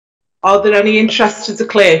Are there any interests to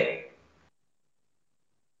declare?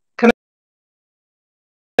 Can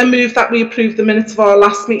I move that we approve the minutes of our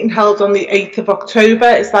last meeting held on the 8th of October?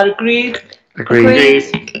 Is that agreed?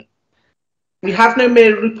 Agreed. We have no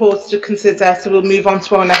mayoral reports to consider, so we'll move on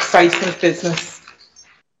to our next item of business.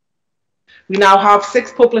 We now have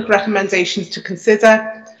 6 public recommendations to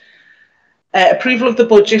consider. Approval of the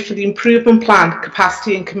budget for the improvement plan,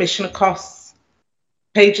 capacity and commissioner costs.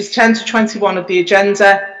 Pages 10 to 21 of the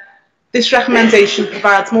agenda. This recommendation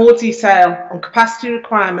provides more detail on capacity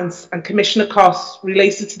requirements and commissioner costs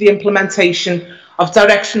related to the implementation of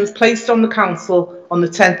directions placed on the Council on the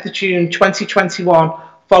 10th of June 2021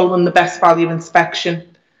 following the best value inspection.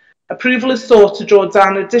 Approval is sought to draw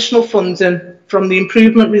down additional funding from the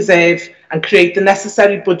improvement reserve and create the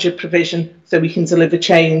necessary budget provision so we can deliver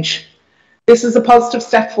change. This is a positive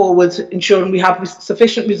step forward, ensuring we have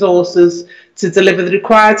sufficient resources to deliver the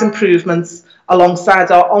required improvements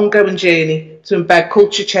alongside our ongoing journey to embed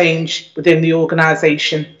culture change within the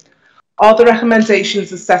organisation. Are the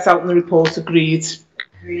recommendations as set out in the report agreed?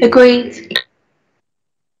 Agreed.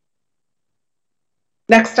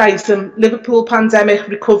 Next item, Liverpool Pandemic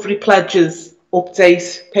Recovery Pledges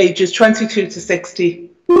Update, pages 22 to 60.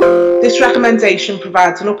 This recommendation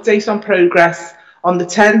provides an update on progress on the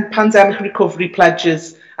 10 pandemic recovery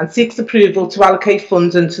pledges and seeks approval to allocate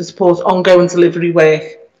funding to support ongoing delivery work.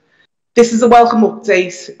 This is a welcome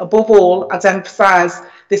update. Above all, I'd emphasise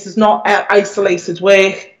this is not isolated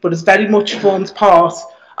work, but has very much formed part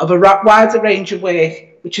of a wider range of work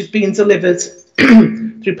which is being delivered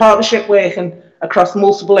through partnership working across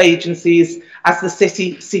multiple agencies as the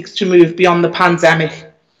city seeks to move beyond the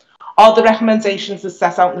pandemic. Are the recommendations as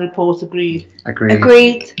set out in the report agreed?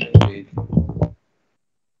 Agreed.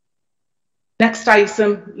 Next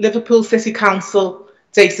item, Liverpool City Council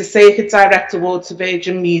Data Circuit Direct Award to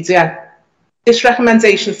Virgin Media. This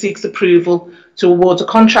recommendation seeks approval to award a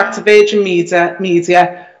contract to Virgin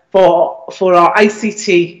Media for our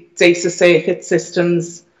ICT data circuit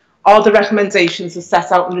systems. Are the recommendations as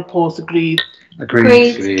set out in the report agreed?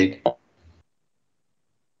 Agreed.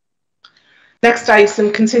 Next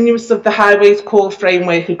item, continuance of the Highways Core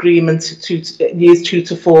Framework Agreement to years 2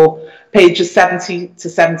 to 4, pages 70 to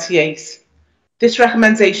 78. This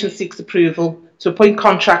recommendation seeks approval to appoint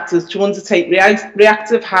contractors to undertake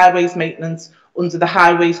reactive highways maintenance under the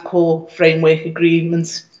Highways Core Framework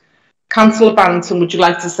Agreement. Councillor Barrington, would you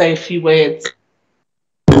like to say a few words?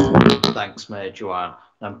 Thanks, Mayor Joanne.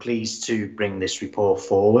 I'm pleased to bring this report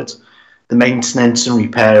forward. The maintenance and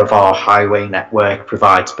repair of our highway network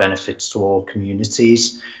provides benefits to all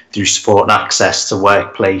communities through support and access to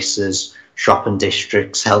workplaces, shopping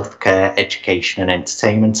districts, healthcare, education and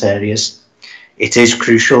entertainment areas. It is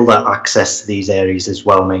crucial that access to these areas is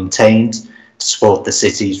well maintained to support the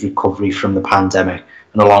city's recovery from the pandemic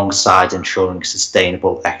and alongside ensuring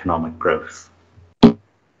sustainable economic growth.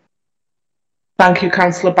 Thank you,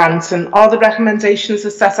 Councillor Barrington. Are the recommendations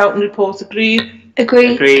as set out in the report agreed?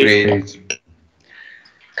 Agreed.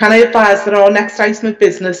 Can I advise that our next item of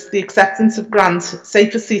business, the acceptance of grant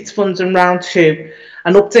Safer Seats Funding Round 2,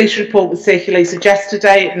 an update report was circulated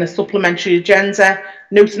yesterday in a supplementary agenda.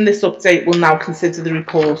 Noting this update, we'll now consider the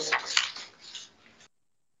report.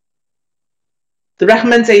 The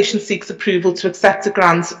recommendation seeks approval to accept a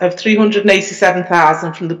grant of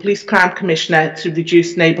 £387,000 from the Police Crime Commissioner to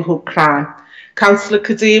reduce neighbourhood crime. Councillor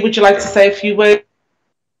Kadir, would you like to say a few words?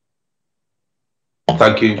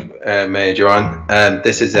 Thank you, Mayor Joanne.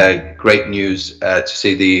 This is great news to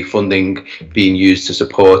see the funding being used to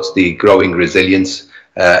support the growing resilience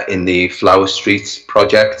in the Flower Streets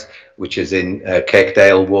project, which is in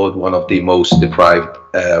Kirkdale Ward, one of the most deprived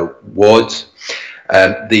wards.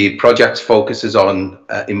 The project focuses on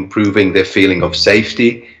improving the feeling of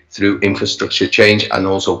safety through infrastructure change and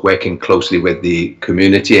also working closely with the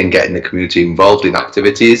community and getting the community involved in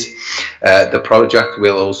activities. The project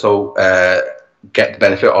will also get the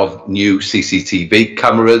benefit of new CCTV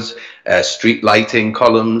cameras, street lighting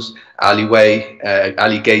columns,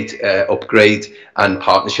 alley gate upgrade and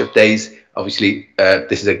partnership days. Obviously,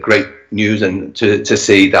 this is a great news, and to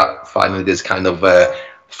see that finally there's kind of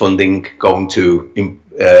funding going to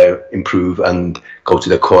improve and go to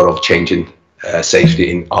the core of changing safety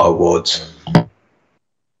in our wards.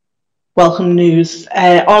 Welcome news.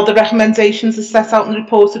 Are the recommendations as set out in the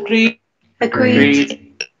report agreed? Agreed.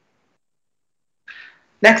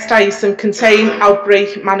 Next item, Contain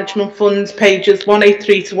Outbreak Management Fund, pages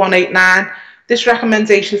 183 to 189. This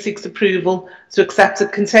recommendation seeks approval to accept a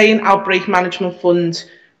Contain Outbreak Management Fund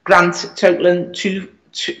grant totalling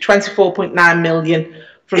 £24.9 million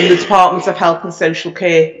from the Department of Health and Social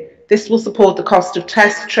Care. This will support the cost of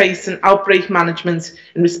test, trace and outbreak management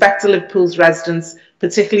in respect to Liverpool's residents,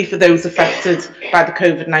 particularly for those affected by the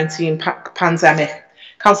COVID-19 pandemic.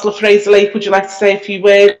 Councillor Fraser-Lake, would you like to say a few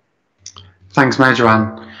words? Thanks, Mayor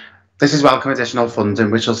Joanne. This is welcome additional funding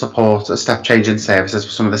which will support a step change in services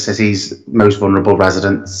for some of the city's most vulnerable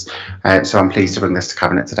residents. So I'm pleased to bring this to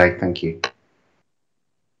Cabinet today. Thank you.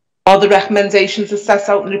 Are the recommendations as set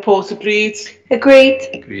out in the report agreed? Agreed.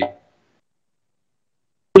 Agreed.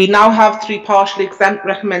 We now have 3 partially exempt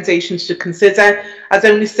recommendations to consider. As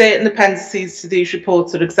only certain appendices to these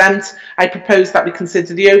reports are exempt, I propose that we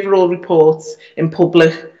consider the overall reports in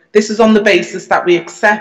public. This is on the basis that we accept